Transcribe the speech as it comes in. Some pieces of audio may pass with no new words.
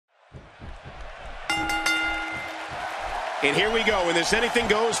And here we go in this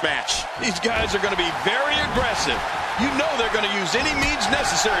anything-goes match. These guys are going to be very aggressive. You know they're going to use any means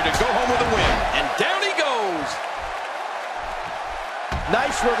necessary to go home with a win. And down he goes.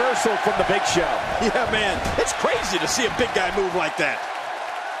 Nice reversal from the Big Show. Yeah, man, it's crazy to see a big guy move like that.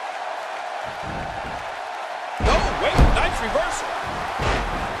 Oh, wait, nice reversal.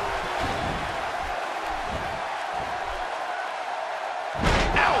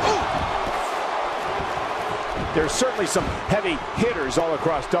 There's certainly some heavy hitters all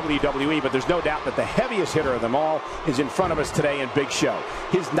across WWE, but there's no doubt that the heaviest hitter of them all is in front of us today in Big Show.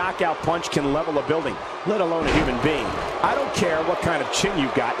 His knockout punch can level a building, let alone a human being. I don't care what kind of chin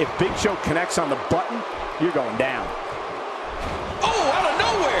you've got. If Big Show connects on the button, you're going down. Oh, out of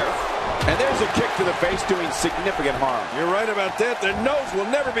nowhere! And there's a kick to the face doing significant harm. You're right about that. Their nose will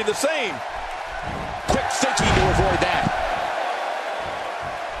never be the same. Quick thinking to avoid that.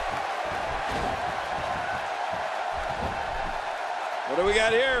 What do we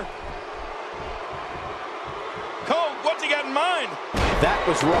got here? Cole, what's he got in mind? That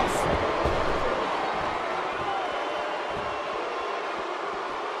was rough.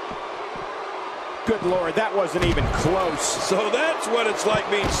 Good Lord, that wasn't even close. So that's what it's like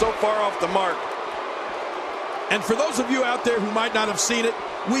being so far off the mark. And for those of you out there who might not have seen it,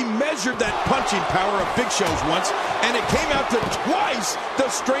 we measured that punching power of Big Show's once, and it came out to twice the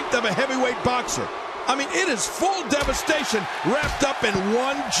strength of a heavyweight boxer. I mean, it is full devastation wrapped up in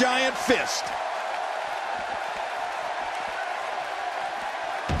one giant fist.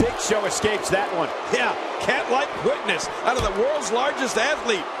 Big Show escapes that one. Yeah, cat-like quickness out of the world's largest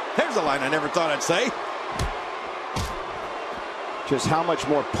athlete. There's a line I never thought I'd say. Just how much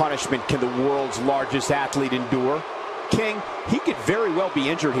more punishment can the world's largest athlete endure? King, he could very well be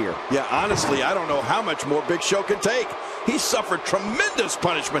injured here. Yeah, honestly, I don't know how much more Big Show can take. He suffered tremendous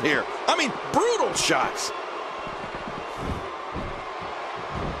punishment here. I mean, brutal shots.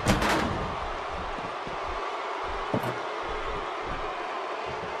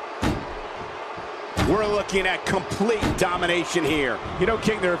 We're looking at complete domination here. You know,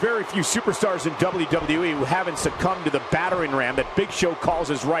 King, there are very few superstars in WWE who haven't succumbed to the battering ram that Big Show calls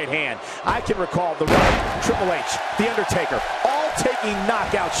his right hand. I can recall The Rock, Triple H, The Undertaker, all taking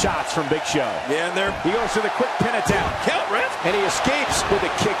knockout shots from Big Show. Yeah, and there he goes to the quick pin attempt. Count, ref. And he escapes with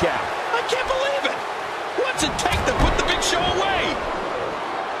a kick out. I can't believe it. What's it take to put the Big Show away?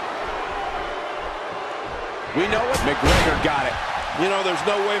 We know it. McGregor got it. You know, there's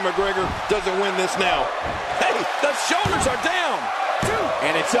no way McGregor doesn't win this now. Hey, the shoulders are down.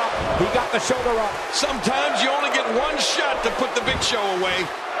 And it's up. He got the shoulder up. Sometimes you only get one shot to put the Big Show away.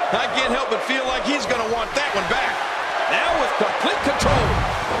 I can't help but feel like he's going to want that one back. Now with complete control.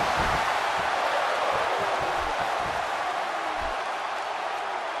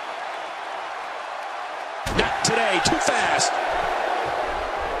 Not today. Too fast.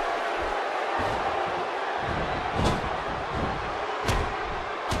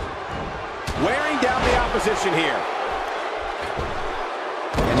 Wearing down the opposition here.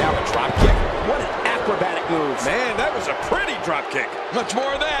 And now a drop kick. What an acrobatic move. Man, that was a pretty drop kick. Much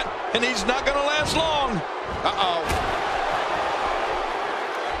more of that, and he's not going to last long. Uh-oh.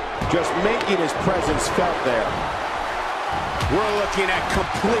 Just making his presence felt there. We're looking at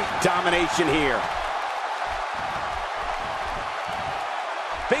complete domination here.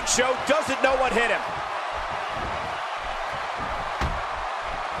 Big Show doesn't know what hit him.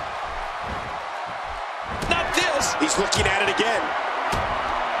 He's looking at it again.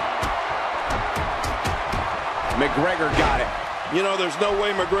 McGregor got it. You know, there's no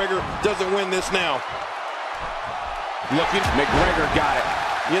way McGregor doesn't win this now. Looking, McGregor got it.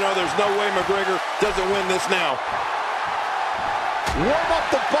 You know, there's no way McGregor doesn't win this now. Warm up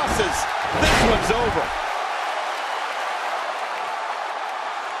the buses. This one's over.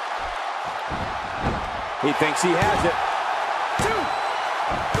 He thinks he has it. 2,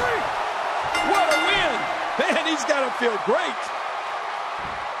 3. What a win! Man, he's got to feel great.